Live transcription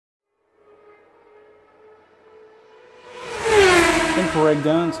Infrared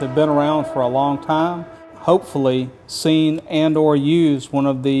guns have been around for a long time. Hopefully seen and or used one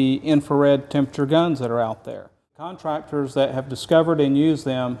of the infrared temperature guns that are out there. Contractors that have discovered and used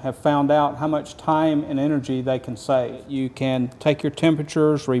them have found out how much time and energy they can save. You can take your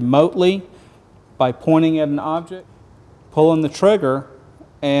temperatures remotely by pointing at an object, pulling the trigger,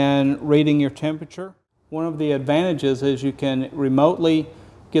 and reading your temperature. One of the advantages is you can remotely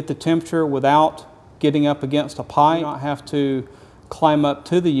get the temperature without getting up against a pipe. You don't have to climb up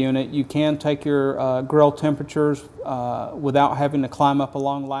to the unit. You can take your grill temperatures without having to climb up a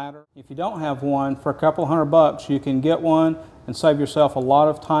long ladder. If you don't have one, for a couple $100 you can get one and save yourself a lot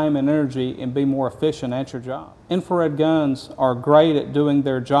of time and energy and be more efficient at your job. Infrared guns are great at doing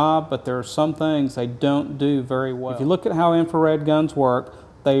their job, but there are some things they don't do very well. If you look at how infrared guns work,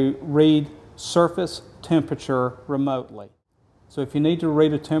 they read surface temperature remotely. So if you need to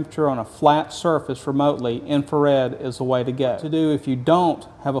read a temperature on a flat surface remotely, infrared is the way to go. What to do if you don't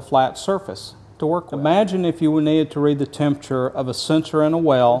have a flat surface to work with. Imagine if you needed to read the temperature of a sensor in a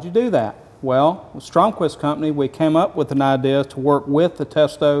well. How would you do that? Well, with Stromquist company, we came up with an idea to work with the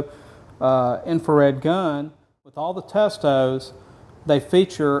Testo infrared gun. With all the Testos, they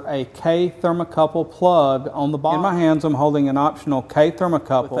feature a K thermocouple plug on the bottom. In my hands, I'm holding an optional K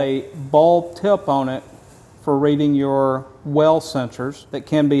thermocouple with a bulb tip on it for reading your well sensors that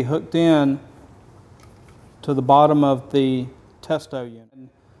can be hooked in to the bottom of the Testo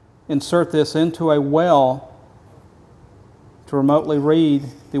unit. Insert this into a well to remotely read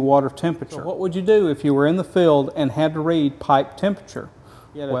the water temperature. So what would you do if you were in the field and had to read pipe temperature?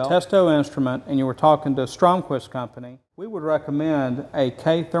 You had a Testo instrument and you were talking to a Stromquist company. We would recommend a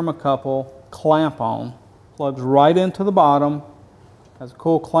K thermocouple clamp-on. Plugs right into the bottom, has a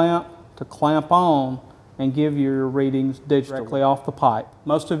cool clamp to clamp on and give you your readings directly off the pipe.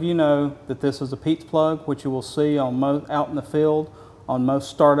 Most of you know that this is a Pete's plug, which you will see on out in the field on most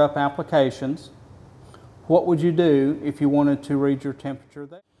startup applications. What would you do if you wanted to read your temperature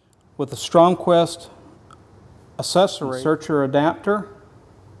there? With the Stromquist accessory, insert your adapter,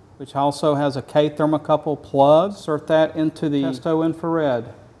 which also has a K thermocouple plug. Insert that into the Testo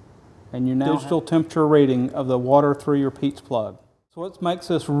infrared, and you now digital temperature reading of the water through your Pete's plug. So what makes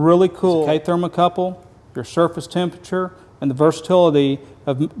this really cool, K thermocouple, your surface temperature, and the versatility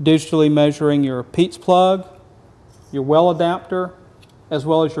of digitally measuring your Pete's plug, your well adapter, as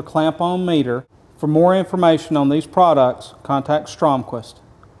well as your clamp-on meter. For more information on these products, contact Stromquist.